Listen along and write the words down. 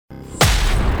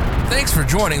Thanks for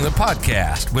joining the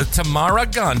podcast with Tamara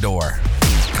Gondor.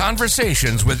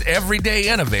 Conversations with everyday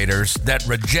innovators that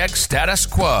reject status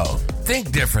quo,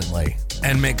 think differently,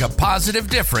 and make a positive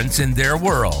difference in their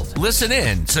world. Listen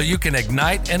in so you can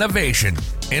ignite innovation,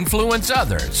 influence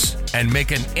others, and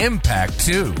make an impact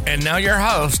too. And now your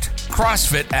host,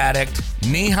 CrossFit addict,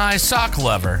 knee-high sock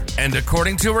lover, and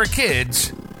according to her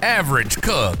kids, average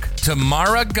cook,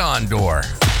 Tamara Gondor.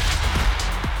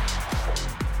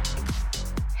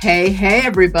 Hey,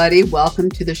 everybody. Welcome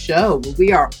to the show.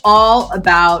 We are all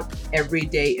about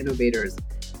everyday innovators.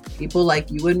 People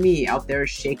like you and me out there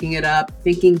shaking it up,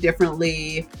 thinking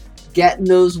differently, getting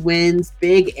those wins,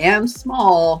 big and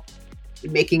small,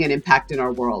 and making an impact in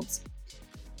our worlds.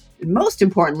 And most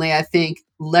importantly, I think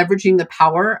leveraging the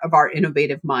power of our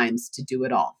innovative minds to do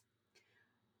it all.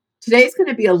 Today's going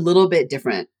to be a little bit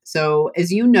different. So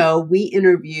as you know, we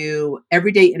interview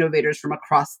everyday innovators from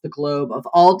across the globe of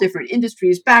all different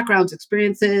industries, backgrounds,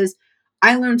 experiences.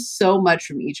 I learned so much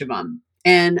from each of them.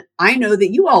 And I know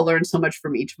that you all learn so much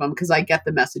from each of them because I get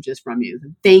the messages from you.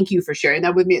 Thank you for sharing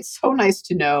that with me. It's so nice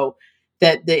to know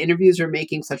that the interviews are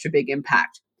making such a big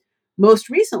impact. Most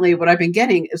recently, what I've been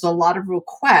getting is a lot of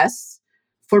requests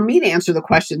for me to answer the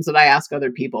questions that I ask other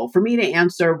people, for me to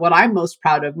answer what I'm most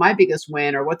proud of, my biggest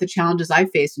win, or what the challenges I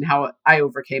faced and how I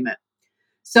overcame it.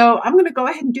 So I'm going to go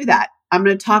ahead and do that. I'm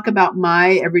going to talk about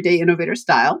my everyday innovator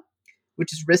style,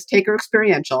 which is risk taker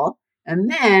experiential.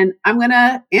 And then I'm going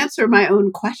to answer my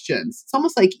own questions. It's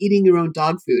almost like eating your own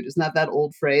dog food. Isn't that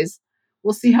old phrase?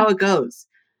 We'll see how it goes.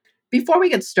 Before we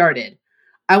get started,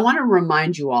 I want to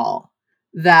remind you all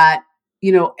that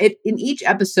in each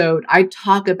episode, I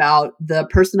talk about the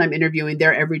person I'm interviewing,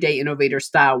 their everyday innovator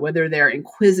style, whether they're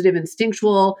inquisitive,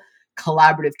 instinctual,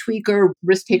 collaborative tweaker,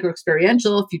 risk taker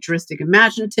experiential, futuristic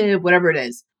imaginative, whatever it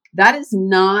is. That is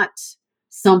not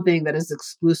something that is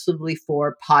exclusively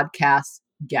for podcast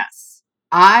guests.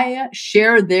 I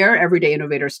share their everyday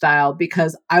innovator style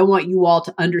because I want you all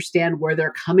to understand where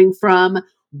they're coming from,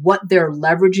 what they're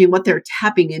leveraging, what they're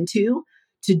tapping into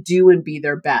to do and be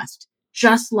their best,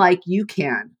 just like you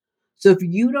can. So if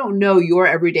you don't know your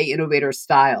everyday innovator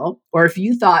style, or if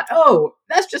you thought, oh,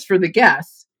 that's just for the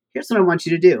guests, here's what I want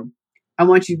you to do. I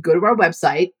want you to go to our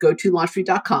website, go to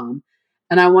launchstreet.com,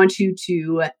 and I want you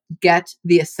to get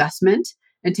the assessment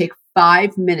and take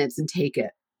 5 minutes and take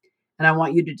it. And I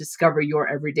want you to discover your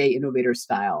everyday innovator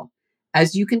style.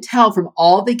 As you can tell from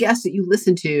all the guests that you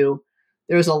listen to,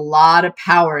 there's a lot of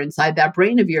power inside that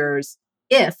brain of yours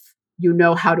if you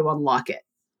know how to unlock it,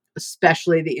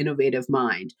 especially the innovative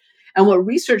mind. And what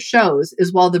research shows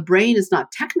is while the brain is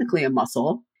not technically a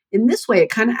muscle, in this way,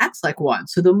 it kind of acts like one.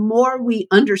 So the more we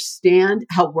understand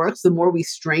how it works, the more we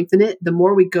strengthen it, the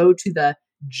more we go to the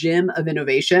gym of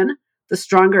innovation, the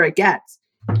stronger it gets.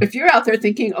 If you're out there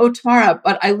thinking, oh, Tamara,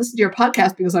 but I listen to your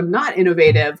podcast because I'm not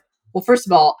innovative. Well, first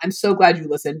of all, I'm so glad you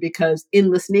listened because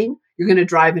in listening, you're going to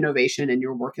drive innovation in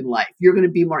your work and life. You're going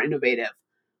to be more innovative.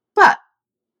 But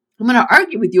I'm going to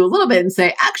argue with you a little bit and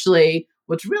say, actually,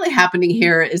 what's really happening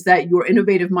here is that your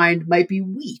innovative mind might be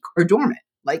weak or dormant,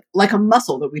 like a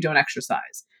muscle that we don't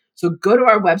exercise. So go to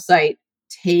our website,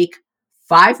 take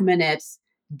 5 minutes,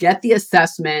 get the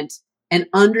assessment, and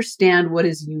understand what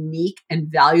is unique and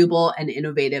valuable and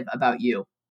innovative about you.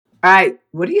 All right,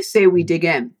 what do you say we dig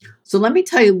in? So let me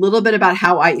tell you a little bit about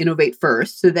how I innovate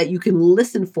first so that you can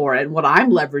listen for it and what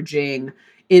I'm leveraging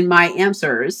in my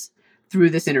answers through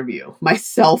this interview, my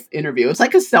self-interview. It's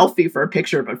like a selfie for a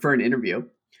picture, but for an interview.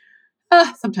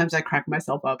 Sometimes I crack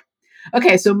myself up.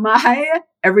 Okay, so my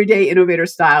everyday innovator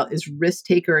style is risk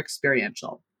taker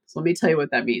experiential. So let me tell you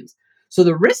what that means. So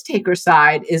the risk taker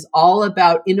side is all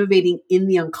about innovating in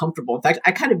the uncomfortable. In fact,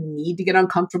 I kind of need to get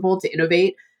uncomfortable to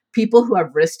innovate. People who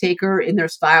have risk taker in their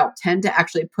style tend to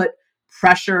actually put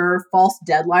pressure, false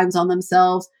deadlines on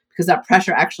themselves because that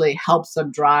pressure actually helps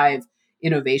them drive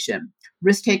innovation.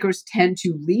 Risk takers tend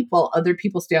to leap while other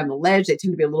people stay on the ledge. They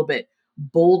tend to be a little bit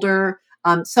bolder.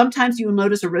 Sometimes you'll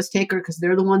notice a risk taker because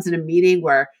they're the ones in a meeting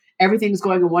where everything's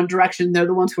going in one direction. They're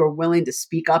the ones who are willing to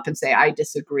speak up and say, I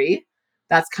disagree.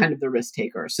 That's kind of the risk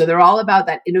taker. So they're all about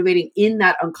that innovating in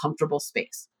that uncomfortable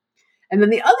space. And then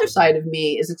the other side of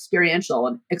me is experiential.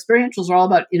 And experientials are all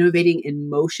about innovating in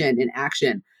motion, in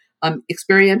action.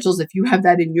 Experientials, if you have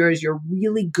that in yours, you're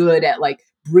really good at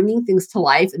bringing things to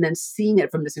life and then seeing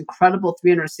it from this incredible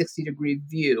 360-degree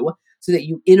view so that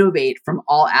you innovate from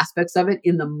all aspects of it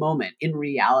in the moment, in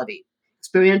reality.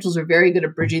 Experientials are very good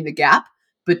at bridging the gap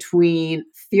between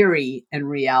theory and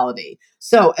reality.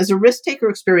 So as a risk taker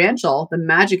experiential, the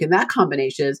magic in that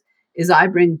combination is I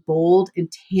bring bold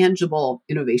and tangible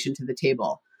innovation to the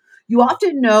table. You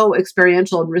often know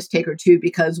experiential and risk taker too,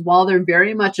 because while they're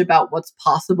very much about what's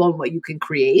possible and what you can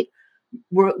create,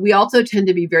 we also tend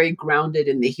to be very grounded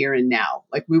in the here and now.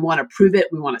 Like we want to prove it,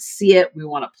 we want to see it, we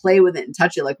want to play with it and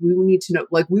touch it. Like we need to know,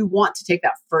 like we want to take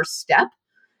that first step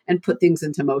and put things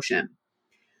into motion.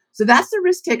 So that's the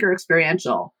risk taker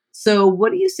experiential. So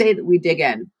what do you say that we dig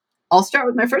in? I'll start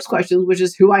with my first question, which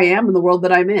is who I am in the world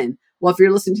that I'm in. Well, if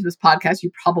you're listening to this podcast,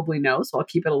 you probably know, so I'll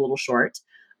keep it a little short.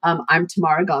 I'm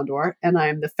Tamara Gondor, and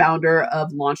I'm the founder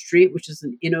of Launch Street, which is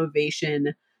an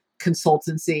innovation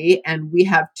consultancy. And we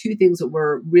have two things that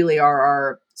really are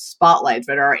our spotlights,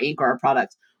 right? Our anchor, our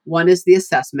products. One is the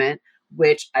assessment,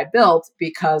 which I built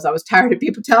because I was tired of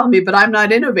people telling me, but I'm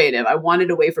not innovative. I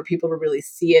wanted a way for people to really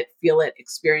see it, feel it,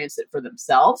 experience it for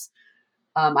themselves.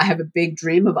 I have a big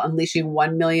dream of unleashing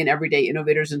 1 million everyday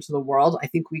innovators into the world. I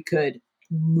think we could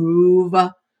move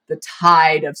the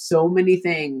tide of so many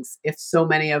things if so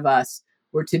many of us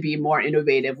were to be more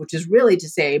innovative, which is really to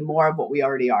say more of what we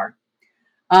already are.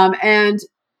 And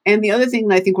the other thing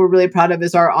that I think we're really proud of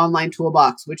is our online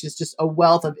toolbox, which is just a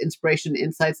wealth of inspiration,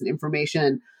 insights, and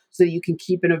information so that you can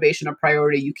keep innovation a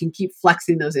priority. You can keep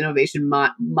flexing those innovation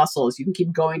muscles. You can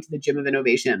keep going to the gym of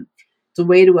innovation. It's a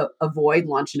way to avoid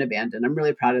launch and abandon. I'm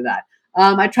really proud of that.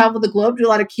 I travel the globe, do a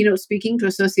lot of keynote speaking to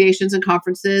associations and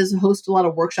conferences, host a lot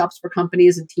of workshops for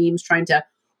companies and teams trying to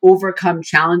overcome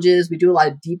challenges. We do a lot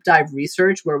of deep dive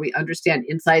research where we understand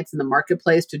insights in the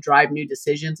marketplace to drive new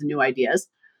decisions and new ideas.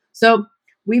 So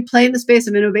we play in the space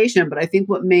of innovation, but I think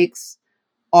what makes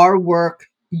our work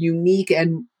unique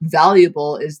and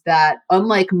valuable is that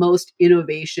unlike most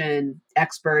innovation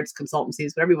experts,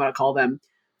 consultancies, whatever you want to call them,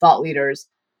 thought leaders,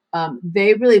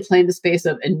 they really play in the space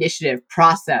of initiative,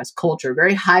 process, culture,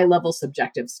 very high level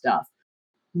subjective stuff.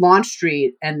 Launch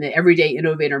Street and the Everyday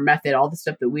Innovator method, all the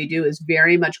stuff that we do is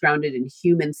very much grounded in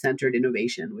human-centered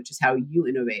innovation, which is how you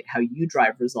innovate, how you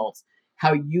drive results,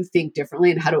 how you think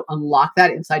differently, and how to unlock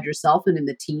that inside yourself and in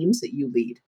the teams that you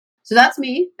lead. So that's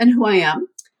me and who I am.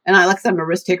 And like I said, I'm a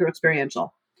risk taker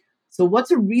experiential. So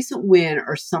what's a recent win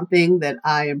or something that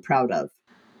I am proud of?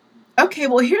 Okay,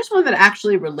 well, here's one that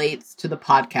actually relates to the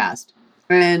podcast.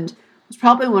 And it's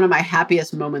probably one of my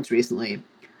happiest moments recently.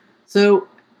 So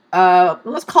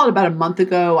let's call it about a month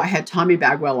ago, I had Tommy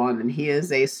Bagwell on, and he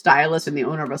is a stylist and the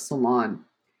owner of a salon.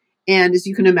 And as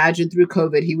you can imagine, through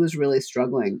COVID, he was really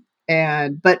struggling,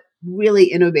 but really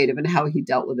innovative in how he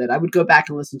dealt with it. I would go back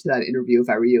and listen to that interview if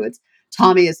I were you. It's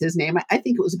Tommy is his name. I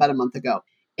think it was about a month ago.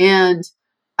 And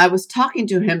I was talking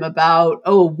to him about,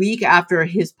 a week after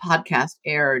his podcast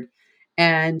aired.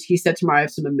 And he said, Tamara, I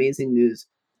have some amazing news.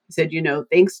 He said,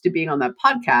 thanks to being on that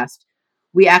podcast,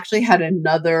 we actually had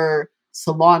another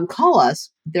salon call us.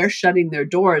 They're shutting their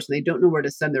doors and they don't know where to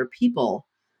send their people.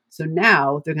 So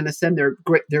now they're going to send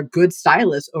their good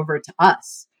stylists over to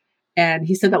us. And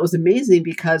he said that was amazing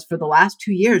because for the last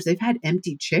 2 years, they've had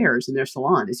empty chairs in their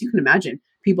salon. As you can imagine,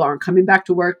 people aren't coming back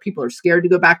to work. People are scared to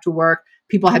go back to work.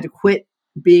 People had to quit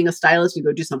being a stylist and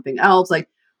go do something else. Like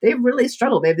they've really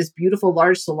struggled. They have this beautiful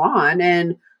large salon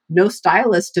and no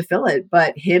stylist to fill it,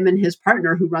 but him and his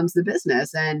partner who runs the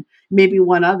business and maybe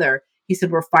one other. He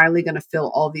said, we're finally going to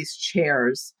fill all these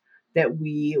chairs that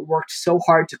we worked so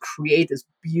hard to create this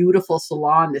beautiful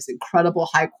salon, this incredible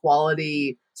high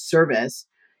quality service.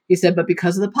 He said, but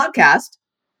because of the podcast,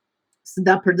 so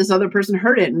this other person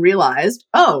heard it and realized,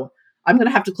 I'm going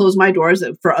to have to close my doors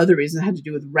for other reasons. It had to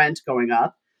do with rent going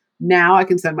up. Now I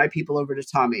can send my people over to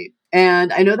Tommy.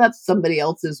 And I know that's somebody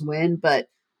else's win, but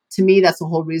to me, that's the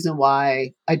whole reason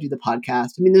why I do the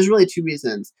podcast. I mean, there's really two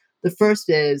reasons. The first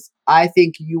is I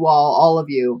think you all of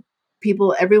you,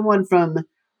 people, everyone from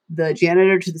the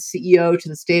janitor to the CEO to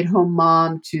the stay-at-home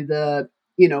mom to the,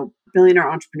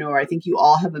 billionaire entrepreneur, I think you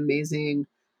all have amazing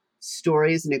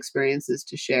stories and experiences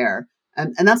to share.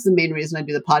 And that's the main reason I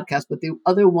do the podcast. But the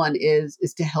other one is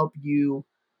to help you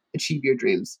achieve your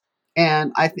dreams.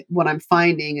 And what I'm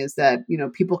finding is that,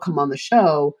 people come on the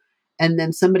show and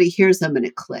then somebody hears them and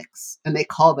it clicks and they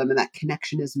call them and that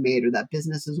connection is made or that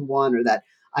business is won or that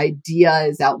idea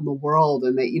is out in the world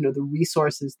and that, the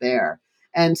resource is there.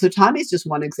 And so Tommy's just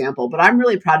one example, but I'm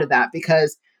really proud of that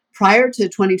because prior to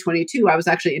 2022, I was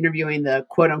actually interviewing the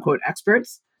quote unquote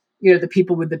experts, the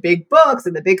people with the big books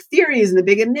and the big theories and the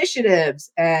big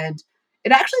initiatives. And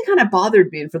it actually kind of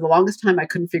bothered me. And for the longest time, I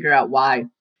couldn't figure out why.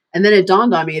 And then it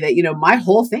dawned on me that, my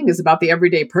whole thing is about the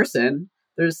everyday person.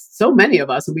 There's so many of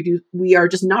us and we are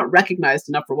just not recognized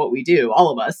enough for what we do,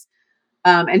 all of us.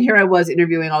 And here I was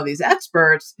interviewing all these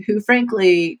experts who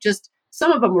frankly, just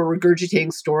some of them were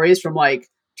regurgitating stories from like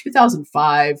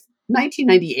 2005,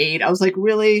 1998. I was like,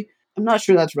 really? I'm not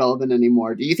sure that's relevant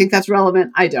anymore. Do you think that's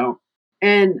relevant? I don't.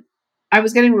 And I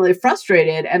was getting really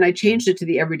frustrated and I changed it to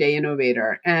the Everyday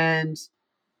Innovator. And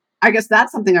I guess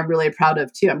that's something I'm really proud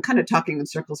of too. I'm kind of talking in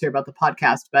circles here about the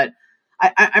podcast, but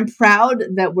I'm proud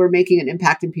that we're making an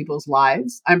impact in people's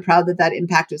lives. I'm proud that that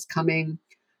impact is coming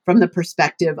from the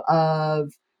perspective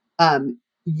of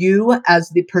you as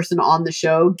the person on the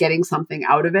show getting something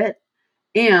out of it,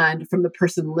 and from the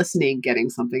person listening getting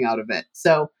something out of it.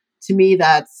 So to me,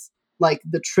 that's like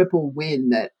the triple win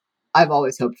that I've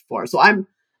always hoped for. So I'm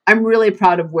really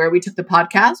proud of where we took the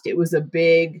podcast. It was a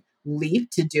big leap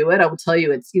to do it. I will tell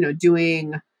you, it's,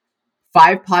 doing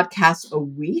 5 podcasts a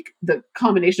week, the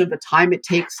combination of the time it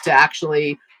takes to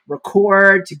actually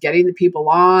record, to getting the people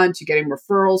on, to getting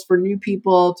referrals for new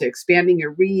people, to expanding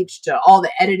your reach, to all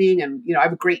the editing. And, I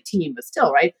have a great team, but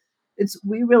still, right?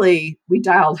 We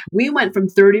went from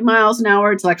 30 miles an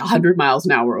hour to like 100 miles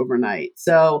an hour overnight.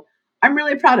 So I'm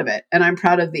really proud of it. And I'm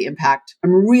proud of the impact.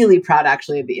 I'm really proud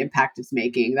actually of the impact it's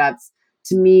making. That's,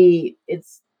 to me,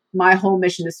 it's my whole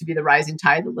mission is to be the rising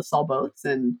tide that lifts all boats.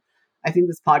 And I think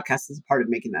this podcast is a part of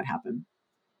making that happen.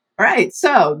 All right.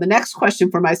 So the next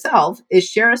question for myself is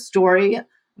share a story of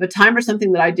a time or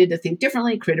something that I did to think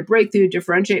differently, create a breakthrough,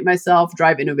 differentiate myself,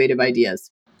 drive innovative ideas.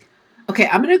 Okay.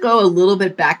 I'm going to go a little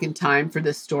bit back in time for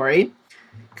this story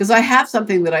because I have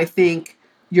something that I think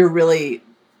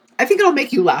I think it'll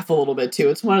make you laugh a little bit too.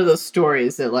 It's one of those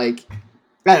stories that I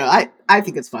don't know, I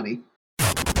think it's funny.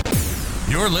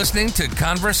 You're listening to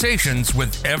Conversations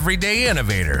with Everyday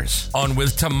Innovators on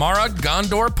With Tamara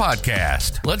Gondor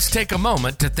podcast. Let's take a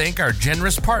moment to thank our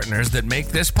generous partners that make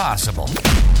this possible.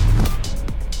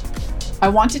 I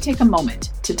want to take a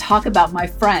moment to talk about my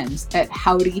friends at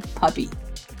Howdy Puppy.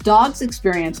 Dogs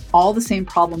experience all the same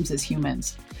problems as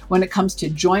humans when it comes to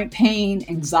joint pain,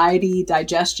 anxiety,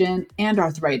 digestion, and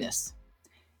arthritis.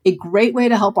 A great way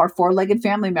to help our 4-legged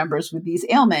family members with these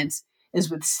ailments is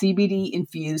with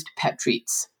CBD-infused pet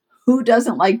treats. Who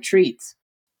doesn't like treats?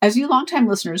 As you longtime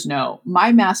listeners know,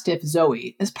 my Mastiff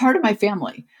Zoe is part of my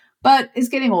family, but is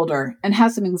getting older and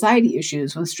has some anxiety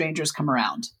issues when strangers come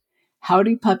around.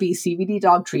 Howdy Puppy CBD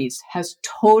dog treats has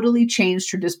totally changed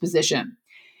her disposition.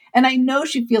 And I know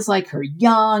she feels like her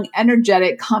young,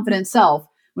 energetic, confident self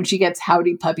when she gets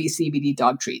Howdy Puppy CBD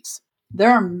dog treats.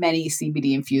 There are many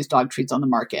CBD-infused dog treats on the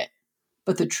market,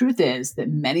 but the truth is that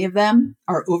many of them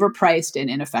are overpriced and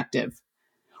ineffective.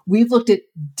 We've looked at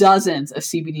dozens of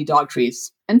CBD dog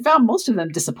treats and found most of them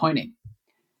disappointing.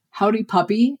 Howdy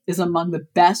Puppy is among the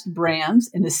best brands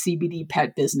in the CBD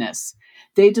pet business.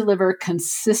 They deliver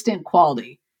consistent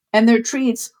quality, and their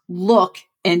treats look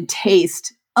and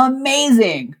taste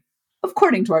amazing,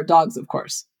 according to our dogs, of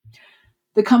course.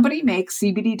 The company makes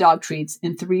CBD dog treats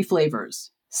in 3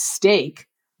 flavors: steak,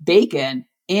 bacon,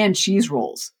 and cheese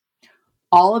rolls.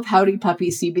 All of Howdy Puppy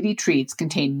CBD treats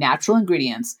contain natural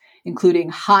ingredients, including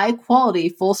high-quality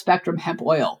full-spectrum hemp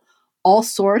oil, all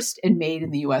sourced and made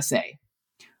in the USA.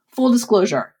 Full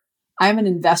disclosure, I'm an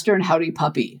investor in Howdy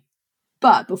Puppy.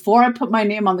 But before I put my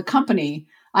name on the company,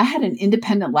 I had an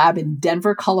independent lab in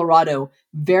Denver, Colorado,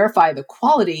 verify the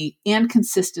quality and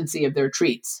consistency of their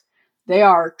treats. They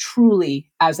are truly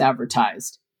as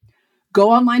advertised. Go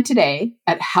online today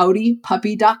at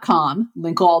howdypuppy.com,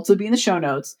 link will also be in the show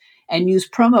notes, and use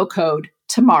promo code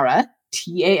TAMARA,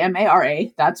 Tamara,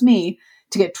 that's me,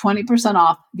 to get 20%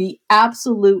 off the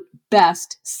absolute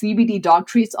best CBD dog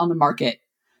treats on the market.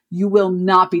 You will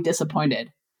not be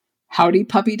disappointed.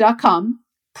 Howdypuppy.com,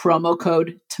 promo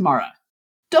code TAMARA.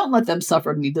 Don't let them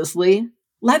suffer needlessly.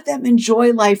 Let them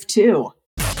enjoy life too.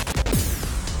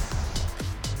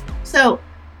 So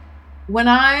when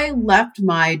I left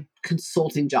my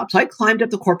consulting job, so I climbed up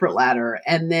the corporate ladder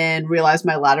and then realized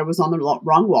my ladder was on the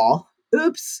wrong wall.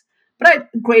 Oops. But I had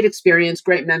great experience,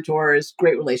 great mentors,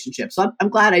 great relationships. So I'm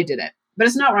glad I did it, but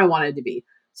it's not where I wanted to be.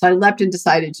 So I leapt and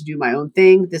decided to do my own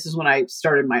thing. This is when I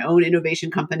started my own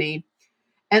innovation company.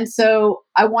 And so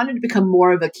I wanted to become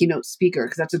more of a keynote speaker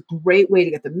because that's a great way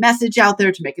to get the message out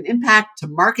there, to make an impact, to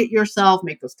market yourself,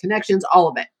 make those connections, all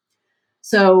of it.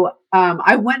 So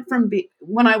I went from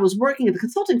when I was working at the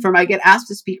consulting firm, I get asked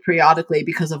to speak periodically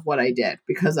because of what I did,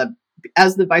 because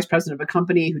as the vice president of a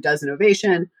company who does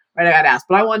innovation, right, I got asked,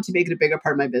 but I wanted to make it a bigger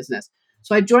part of my business.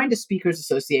 So I joined a speakers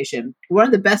association. One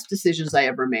of the best decisions I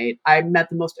ever made. I met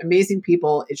the most amazing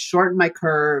people. It shortened my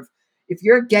curve. If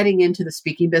you're getting into the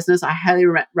speaking business, I highly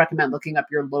recommend looking up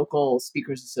your local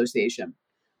speakers association.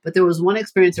 But there was one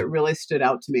experience that really stood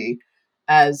out to me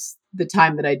as the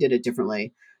time that I did it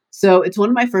differently. So it's one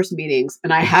of my first meetings,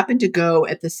 and I happened to go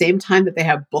at the same time that they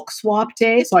have book swap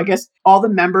day. So I guess all the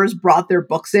members brought their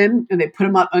books in, and they put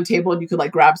them on a table, and you could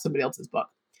grab somebody else's book.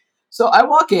 So I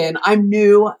walk in. I'm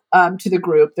new to the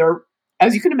group. There,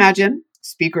 as you can imagine,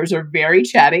 speakers are very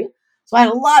chatty. So I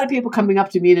had a lot of people coming up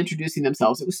to me and introducing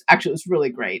themselves. It was really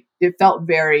great. It felt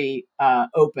very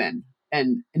open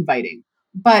and inviting.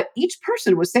 But each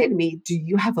person would say to me, "Do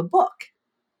you have a book?"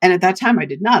 And at that time I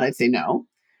did not. I'd say no.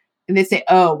 And they say,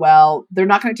 "Oh, well, they're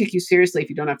not going to take you seriously if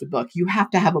you don't have the book. You have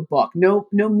to have a book. No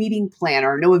meeting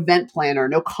planner, no event planner,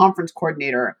 no conference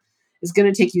coordinator is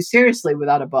going to take you seriously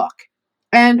without a book."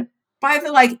 And by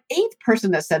the eighth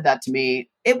person that said that to me,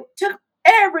 it took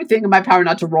everything in my power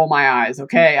not to roll my eyes.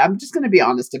 Okay. I'm just going to be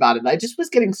honest about it. I just was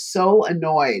getting so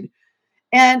annoyed.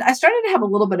 And I started to have a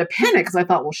little bit of panic because I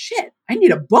thought, well, shit, I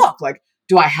need a book. Like,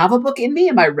 do I have a book in me?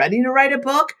 Am I ready to write a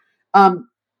book?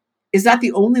 Is that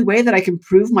the only way that I can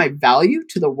prove my value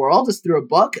to the world is through a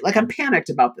book? Like, I'm panicked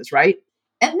about this, right?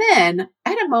 And then I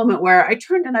had a moment where I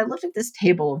turned and I looked at this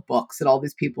table of books that all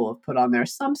these people have put on there.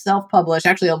 Some self-published,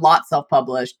 actually a lot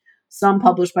self-published, some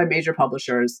published by major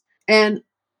publishers. And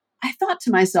I thought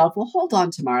to myself, well, hold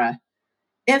on, Tamara.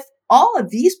 If all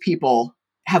of these people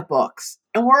have books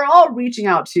and we're all reaching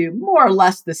out to more or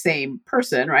less the same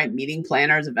person, right? Meeting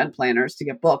planners, event planners to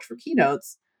get booked for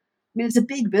keynotes. I mean, it's a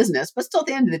big business, but still at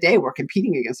the end of the day, we're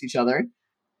competing against each other.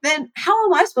 Then how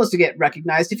am I supposed to get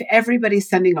recognized if everybody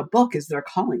sending a book is their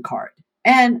calling card?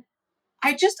 And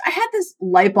I had this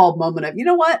light bulb moment of, you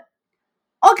know what?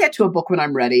 I'll get to a book when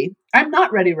I'm ready. I'm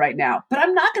not ready right now, but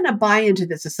I'm not going to buy into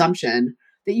this assumption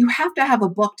that you have to have a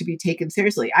book to be taken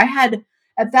seriously. I had,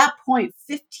 at that point,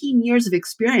 15 years of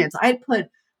experience. I had put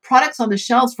products on the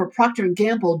shelves for Procter &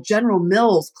 Gamble, General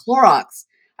Mills, Clorox.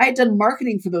 I had done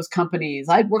marketing for those companies.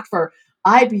 I'd worked for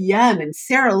IBM and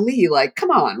Sara Lee. Like,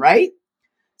 come on, right?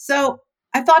 So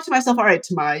I thought to myself, all right,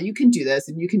 Tamara, you can do this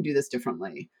and you can do this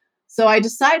differently. So I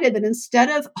decided that instead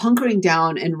of hunkering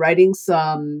down and writing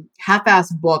some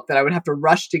half-assed book that I would have to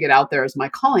rush to get out there as my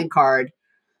calling card,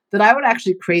 that I would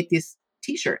actually create these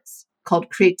t-shirts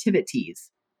called Creativities.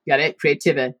 Get it?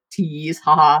 Creativities,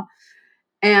 haha.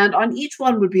 And on each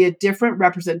one would be a different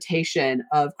representation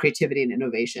of creativity and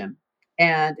innovation.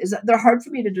 And they're hard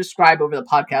for me to describe over the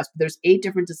podcast, but there's 8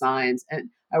 different designs. And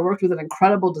I worked with an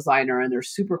incredible designer and they're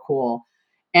super cool.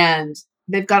 And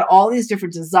they've got all these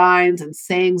different designs and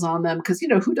sayings on them. Because,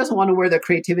 who doesn't want to wear their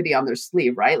creativity on their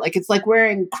sleeve, right? Like, it's like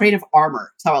wearing creative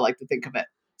armor. That's how I like to think of it.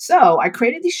 So I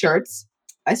created these shirts.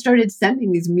 I started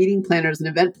sending these meeting planners and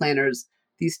event planners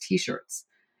these t-shirts.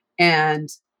 And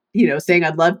saying,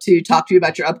 I'd love to talk to you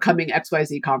about your upcoming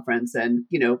XYZ conference and,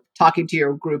 talking to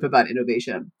your group about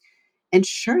innovation. And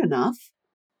sure enough,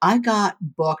 I got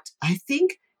booked. I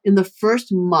think in the first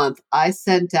month, I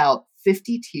sent out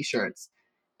 50 t-shirts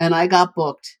and I got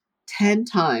booked 10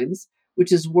 times,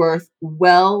 which is worth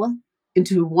well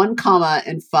into 1 comma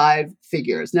and 5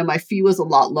 figures. Now, my fee was a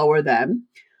lot lower then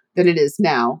than it is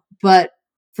now. But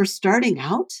for starting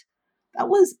out, that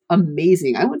was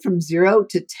amazing. I went from 0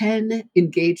 to 10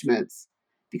 engagements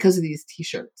because of these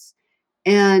t-shirts.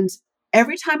 And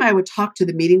every time I would talk to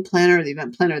the meeting planner or the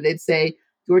event planner, they'd say,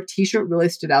 your t-shirt really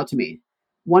stood out to me.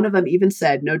 One of them even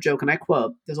said, no joke, and I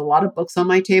quote, there's a lot of books on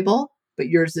my table, but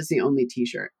yours is the only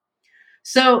t-shirt.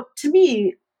 So to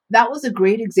me, that was a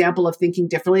great example of thinking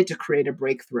differently to create a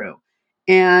breakthrough.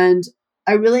 And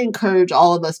I really encourage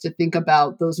all of us to think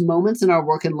about those moments in our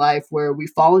work and life where we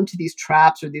fall into these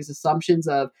traps or these assumptions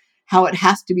of how it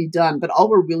has to be done, but all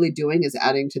we're really doing is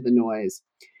adding to the noise.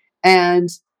 And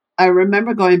I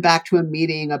remember going back to a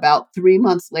meeting about 3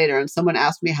 months later and someone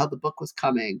asked me how the book was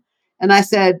coming. And I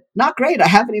said, not great. I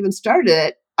haven't even started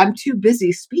it. I'm too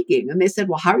busy speaking. And they said,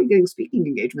 well, how are you getting speaking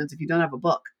engagements if you don't have a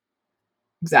book?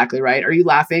 Exactly right. Are you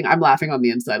laughing? I'm laughing on the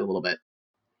inside a little bit.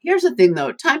 Here's the thing,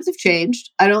 though. Times have changed.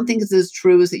 I don't think it's as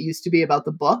true as it used to be about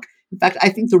the book. In fact, I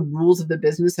think the rules of the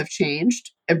business have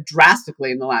changed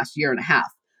drastically in the last year and a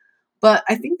half. But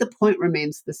I think the point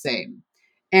remains the same.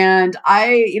 And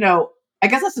I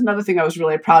guess that's another thing I was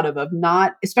really proud of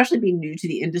not, especially being new to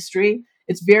the industry.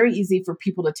 It's very easy for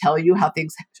people to tell you how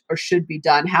things or should be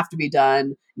done, have to be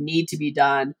done, need to be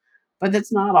done. But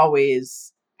that's not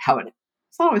always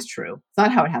it's not always true. It's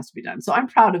not how it has to be done. So I'm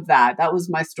proud of that. That was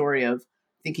my story of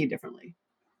thinking differently.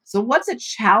 So what's a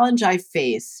challenge I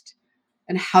faced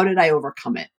and how did I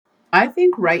overcome it? I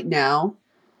think right now,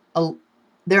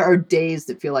 there are days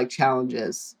that feel like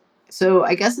challenges. So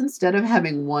I guess instead of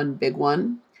having one big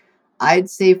one, I'd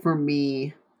say for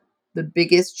me, the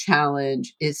biggest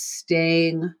challenge is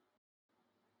staying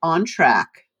on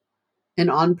track and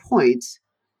on point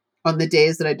on the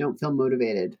days that I don't feel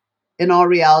motivated. In all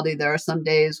reality, there are some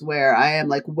days where I am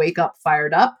like wake up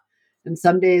fired up, and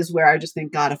some days where I just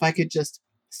think, God, if I could just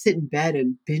sit in bed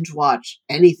and binge watch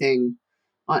anything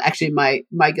on actually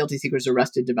my Guilty Secrets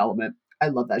Arrested Development. I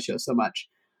love that show so much.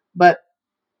 But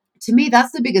to me,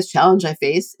 that's the biggest challenge I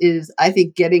face is I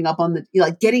think getting up on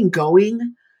getting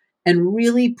going and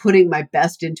really putting my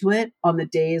best into it on the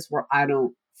days where I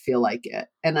don't feel like it.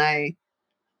 And I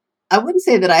wouldn't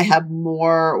say that I have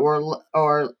more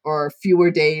or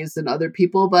fewer days than other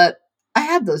people, but I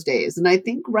have those days. And I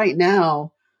think right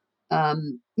now,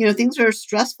 things are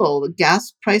stressful. The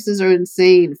gas prices are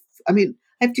insane. I mean,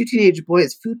 I have two teenage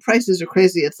boys. Food prices are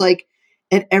crazy. It's like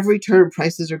at every turn,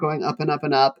 prices are going up and up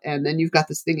and up. And then you've got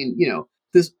this thing in,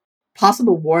 this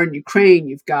possible war in Ukraine.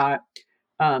 You've got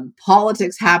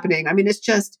politics happening. I mean, it's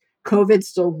just COVID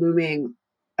still looming,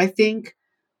 I think.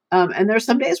 And there are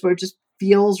some days where it just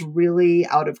feels really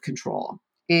out of control.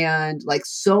 And like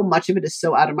so much of it is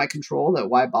so out of my control that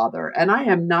why bother? And I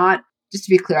am not, just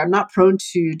to be clear, I'm not prone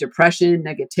to depression,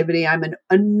 negativity. I'm an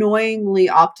annoyingly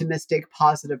optimistic,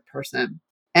 positive person.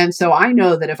 And so I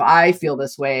know that if I feel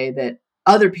this way, that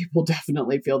other people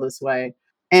definitely feel this way.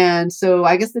 And so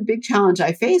I guess the big challenge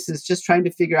I face is just trying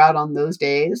to figure out on those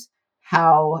days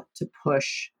how to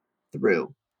push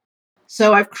through.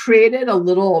 So I've created a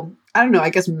little, I don't know, I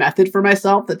guess method for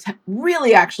myself that's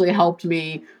really actually helped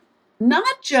me not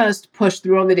just push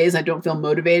through on the days I don't feel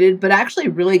motivated, but actually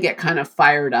really get kind of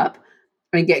fired up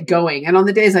and get going. And on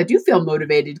the days I do feel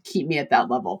motivated, keep me at that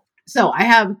level. So I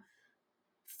have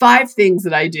 5 things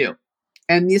that I do.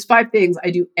 And these 5 things I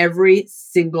do every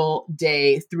single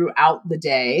day throughout the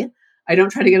day. I don't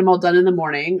try to get them all done in the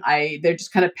morning. They're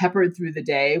just kind of peppered through the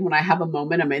day. When I have a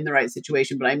moment, I'm in the right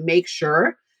situation, but I make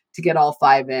sure to get all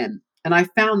 5 in. And I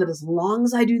found that as long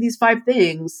as I do these 5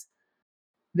 things,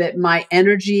 that my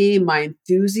energy, my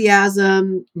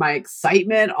enthusiasm, my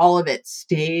excitement, all of it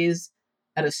stays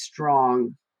at a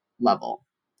strong level.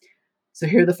 So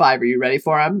here are the 5. Are you ready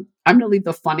for them? I'm going to leave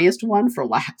the funniest one for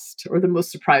last, or the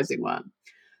most surprising one.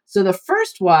 So the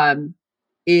first one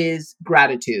is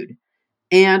gratitude.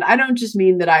 And I don't just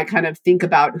mean that I kind of think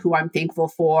about who I'm thankful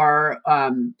for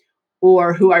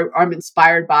or who I'm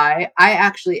inspired by. I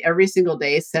actually every single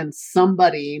day send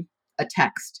somebody a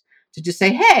text to just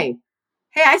say, hey,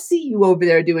 I see you over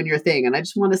there doing your thing. And I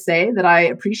just want to say that I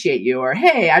appreciate you. Or,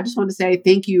 hey, I just want to say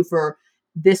thank you for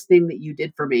this thing that you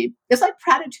did for me. It's like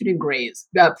gratitude and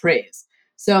praise.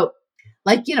 So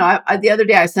the other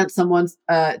day I sent someone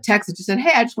a text that just said,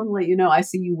 hey, I just want to let you know, I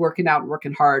see you working out and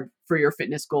working hard for your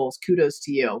fitness goals. Kudos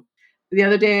to you. The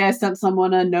other day I sent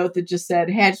someone a note that just said,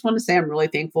 hey, I just want to say I'm really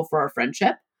thankful for our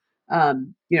friendship.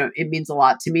 It means a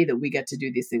lot to me that we get to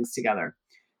do these things together.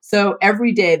 So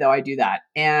every day though, I do that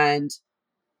and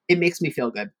it makes me feel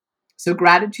good. So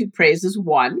gratitude praise is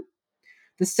one.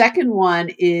 The second one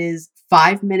is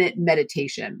 5-minute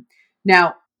meditation.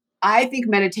 Now, I think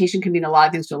meditation can mean a lot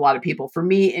of things to a lot of people. For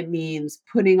me, it means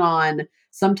putting on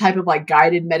some type of like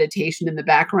guided meditation in the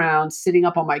background, sitting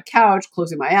up on my couch,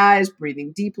 closing my eyes,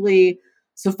 breathing deeply.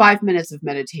 So 5 minutes of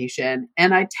meditation.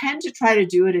 And I tend to try to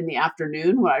do it in the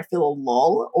afternoon when I feel a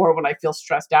lull or when I feel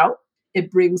stressed out.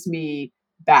 It brings me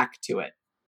back to it.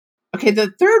 Okay,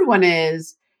 the third one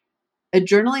is a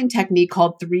journaling technique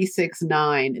called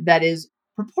 369 that is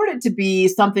purported to be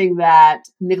something that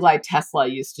Nikola Tesla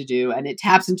used to do, and it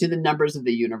taps into the numbers of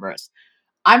the universe.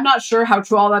 I'm not sure how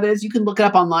true all that is. You can look it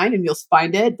up online and you'll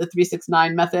find it, the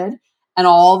 369 method, and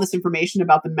all this information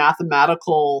about the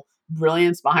mathematical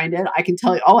brilliance behind it. I can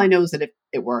tell you, all I know is that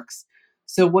it works.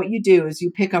 So what you do is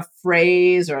you pick a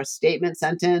phrase or a statement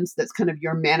sentence that's kind of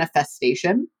your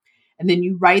manifestation. And then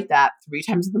you write that 3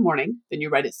 times in the morning, then you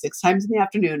write it 6 times in the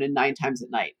afternoon and 9 times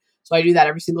at night. So I do that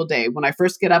every single day. When I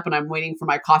first get up and I'm waiting for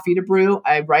my coffee to brew,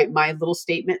 I write my little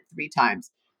statement 3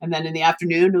 times. And then in the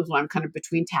afternoon, when I'm kind of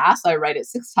between tasks, I write it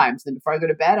 6 times. Then before I go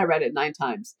to bed, I write it 9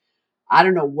 times. I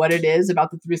don't know what it is about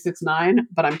the 369,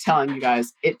 but I'm telling you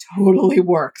guys, it totally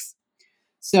works.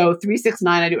 So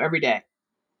 369 I do every day.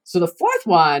 So the fourth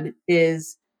one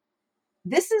is,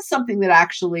 this is something that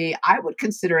actually I would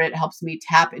consider it helps me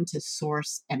tap into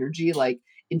source energy, like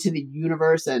into the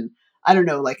universe. And I don't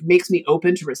know, like makes me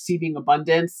open to receiving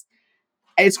abundance.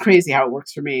 It's crazy how it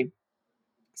works for me.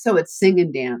 So it's sing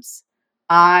and dance.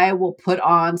 I will put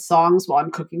on songs while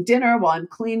I'm cooking dinner, while I'm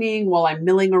cleaning, while I'm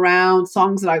milling around,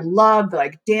 songs that I love, that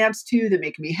I dance to, that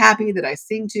make me happy, that I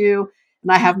sing to.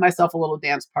 And I have myself a little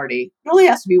dance party. It only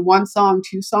has to be 1 song,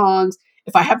 2 songs.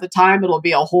 If I have the time, it'll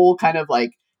be a whole kind of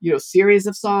like, series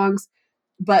of songs.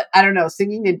 But I don't know,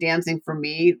 singing and dancing for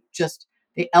me, just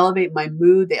they elevate my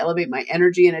mood, they elevate my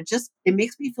energy, and it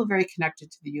makes me feel very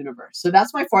connected to the universe. So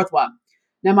that's my 4th one.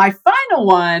 Now my final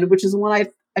one, which is one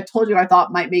I told you I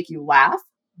thought might make you laugh,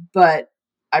 but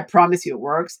I promise you it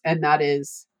works. And that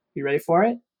is, you ready for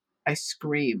it? I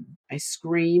scream. I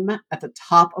scream at the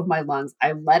top of my lungs.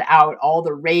 I let out all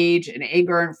the rage and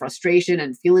anger and frustration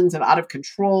and feelings of out of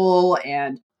control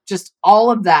and just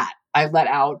all of that I let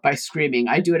out by screaming.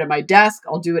 I do it at my desk.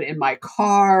 I'll do it in my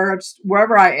car, just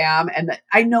wherever I am. And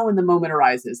I know when the moment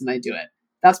arises and I do it.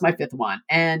 That's my fifth one.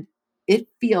 And it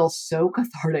feels so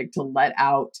cathartic to let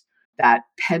out that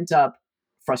pent up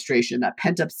frustration, that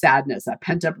pent up sadness, that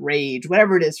pent up rage,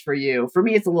 whatever it is for you. For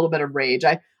me, it's a little bit of rage.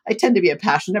 I tend to be a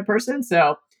passionate person,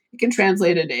 so it can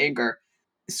translate into anger.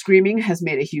 Screaming has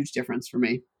made a huge difference for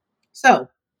me. So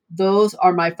those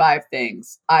are my 5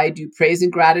 things. I do praise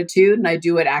and gratitude, and I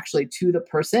do it actually to the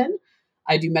person.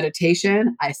 I do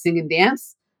meditation. I sing and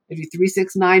dance. I do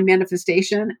 3-6-9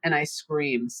 manifestation, and I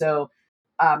scream. So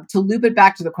to loop it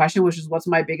back to the question, which is what's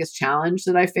my biggest challenge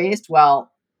that I faced?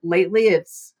 Well, lately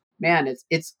it's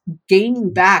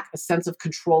gaining back a sense of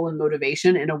control and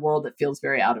motivation in a world that feels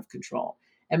very out of control.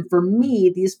 And for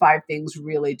me, these 5 things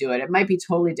really do it. It might be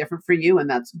totally different for you, and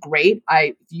that's great.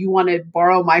 If you want to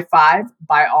borrow my 5,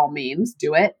 by all means,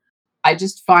 do it. I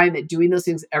just find that doing those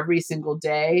things every single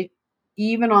day,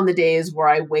 even on the days where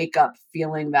I wake up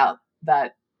feeling that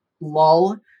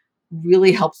lull,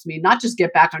 really helps me not just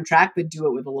get back on track, but do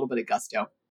it with a little bit of gusto.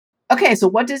 Okay, so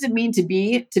what does it mean to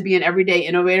be an everyday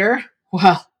innovator?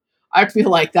 Well, I feel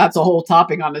like that's a whole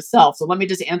topic on itself. So let me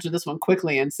just answer this one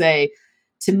quickly and say,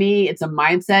 to me, it's a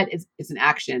mindset, it's an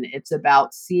action. It's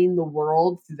about seeing the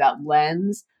world through that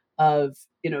lens of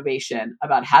innovation,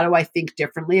 about how do I think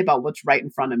differently about what's right in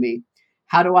front of me?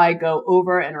 How do I go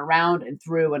over and around and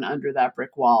through and under that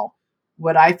brick wall?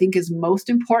 What I think is most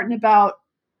important about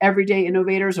everyday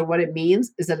innovators, or what it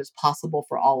means, is that it's possible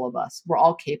for all of us. We're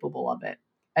all capable of it.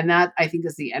 And that, I think,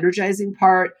 is the energizing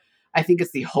part. I think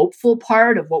it's the hopeful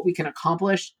part of what we can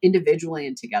accomplish individually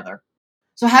and together.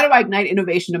 So how do I ignite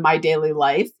innovation in my daily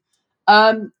life?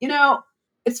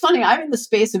 It's funny. I'm in the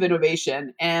space of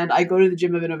innovation, and I go to the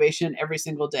gym of innovation every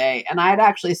single day. And I'd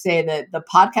actually say that the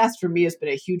podcast for me has been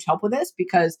a huge help with this,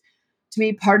 because to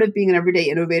me, part of being an everyday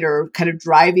innovator, kind of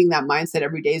driving that mindset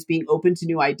every day, is being open to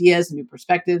new ideas and new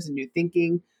perspectives and new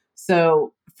thinking.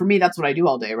 So for me, that's what I do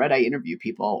all day, right? I interview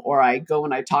people, or I go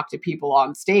and I talk to people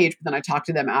on stage, but then I talk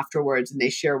to them afterwards and they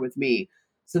share with me.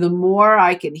 So the more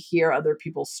I can hear other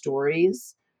people's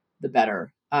stories, the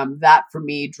better. That for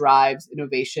me drives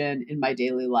innovation in my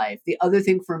daily life. The other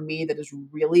thing for me that is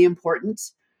really important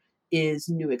is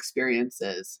new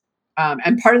experiences.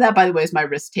 And part of that, by the way, is my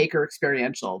risk taker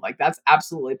experiential. Like, that's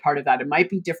absolutely part of that. It might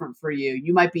be different for you.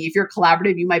 You might be, if you're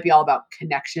collaborative, you might be all about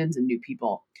connections and new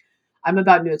people. I'm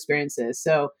about new experiences.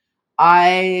 So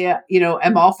I,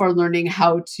 am all for learning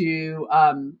how to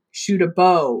shoot a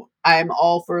bow. I'm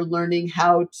all for learning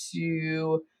how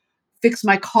to fix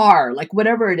my car, like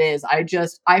whatever it is.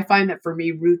 I find that for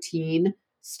me, routine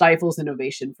stifles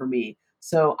innovation for me.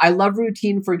 So I love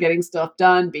routine for getting stuff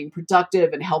done, being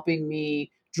productive, and helping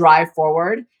me drive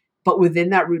forward. But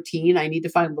within that routine, I need to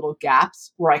find little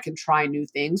gaps where I can try new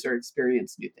things or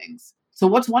experience new things. So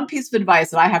what's one piece of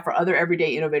advice that I have for other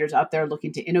everyday innovators out there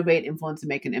looking to innovate, influence, and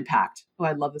make an impact? Oh,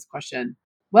 I love this question.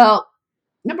 Well,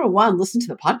 number one, listen to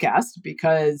the podcast,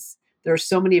 because there are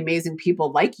so many amazing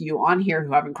people like you on here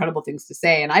who have incredible things to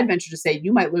say. And I'd venture to say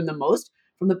you might learn the most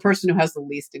from the person who has the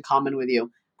least in common with you.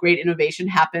 Great innovation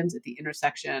happens at the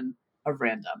intersection of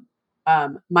random.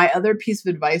 My other piece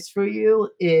of advice for you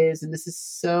is, and this is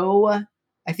so,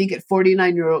 I think at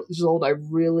 49 years old, I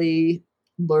really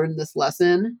learned this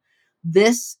lesson.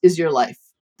 This is your life.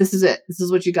 This is it. This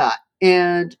is what you got.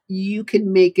 And you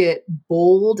can make it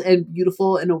bold and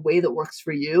beautiful in a way that works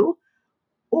for you,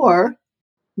 or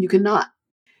you cannot.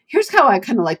 Here's how I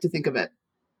kind of like to think of it.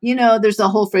 There's a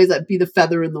whole phrase that be the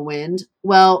feather in the wind.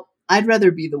 Well, I'd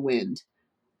rather be the wind.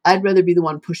 I'd rather be the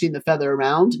one pushing the feather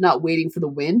around, not waiting for the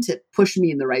wind to push me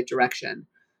in the right direction.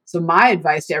 So my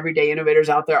advice to everyday innovators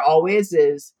out there always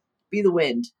is be the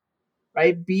wind,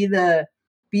 right? Be the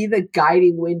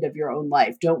guiding wind of your own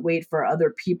life. Don't wait for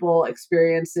other people,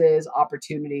 experiences,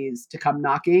 opportunities to come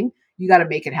knocking. You got to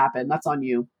make it happen. That's on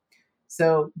you.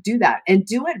 So do that, and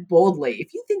do it boldly.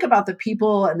 If you think about the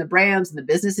people and the brands and the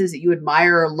businesses that you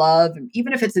admire or love, and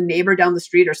even if it's a neighbor down the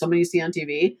street or someone you see on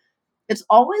TV, it's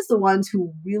always the ones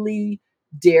who really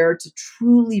dare to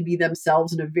truly be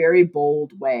themselves in a very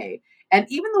bold way. And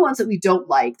even the ones that we don't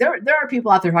like, there are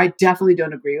people out there who I definitely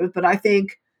don't agree with, but I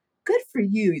think good for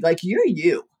you. Like, you're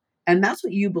you. And that's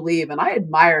what you believe. And I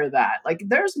admire that. Like,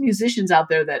 there's musicians out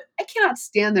there that I cannot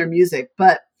stand their music,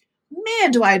 but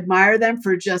man, do I admire them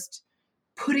for just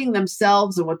putting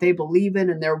themselves and what they believe in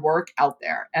and their work out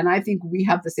there. And I think we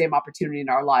have the same opportunity in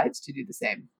our lives to do the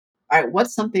same. All right,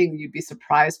 what's something you'd be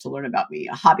surprised to learn about me?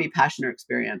 A hobby, passion, or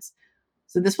experience?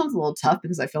 So this one's a little tough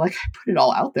because I feel like I put it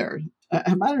all out there.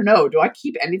 I don't know. Do I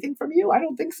keep anything from you? I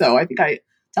don't think so. I think I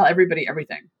tell everybody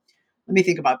everything. Let me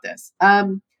think about this.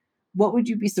 What would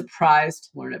you be surprised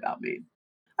to learn about me?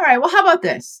 All right. Well, how about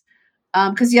this?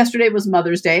 Because yesterday was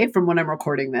Mother's Day from when I'm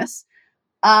recording this.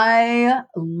 I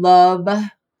love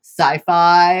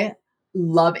sci-fi,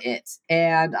 love it.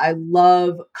 And I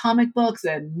love comic books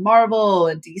and Marvel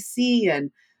and DC.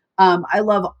 And I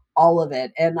love all of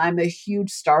it. And I'm a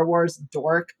huge Star Wars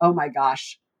dork. Oh my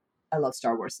gosh. I love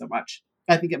Star Wars so much.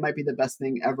 I think it might be the best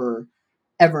thing ever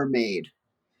made.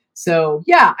 So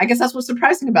yeah, I guess that's what's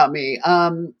surprising about me.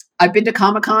 I've been to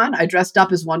Comic-Con. I dressed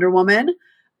up as Wonder Woman.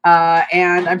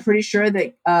 And I'm pretty sure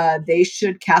that they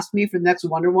should cast me for the next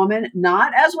Wonder Woman,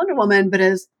 not as Wonder Woman, but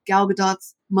as Gal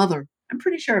Gadot's mother. I'm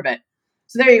pretty sure of it.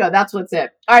 So there you go. That's what's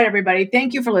it. All right, everybody.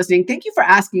 Thank you for listening. Thank you for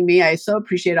asking me. I so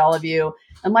appreciate all of you.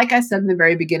 And like I said in the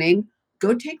very beginning,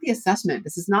 go take the assessment.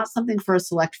 This is not something for a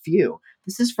select few.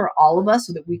 This is for all of us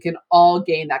so that we can all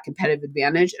gain that competitive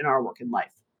advantage in our work and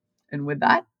life. And with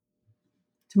that,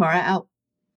 Tamara out.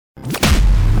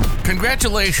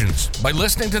 Congratulations. By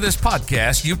listening to this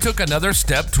podcast, you took another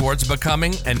step towards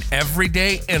becoming an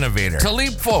everyday innovator. To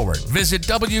leap forward, visit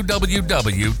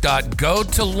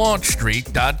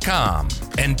www.gotolaunchstreet.com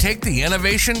and take the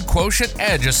Innovation Quotient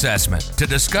Edge assessment to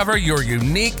discover your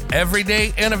unique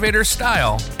everyday innovator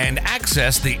style and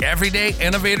access the Everyday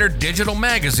Innovator digital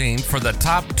magazine for the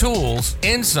top tools,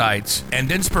 insights,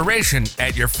 and inspiration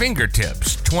at your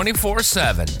fingertips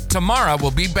 24/7. Tamara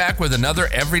will be back with another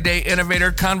Everyday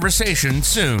Innovator conversation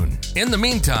soon. In the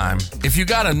meantime, if you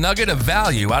got a nugget of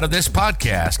value out of this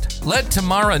podcast, let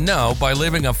Tamara know by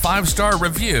leaving a 5-star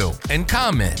review and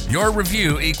comment. Your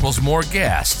review equals more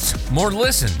guests, more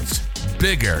listens,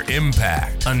 bigger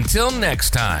impact. Until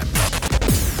next time.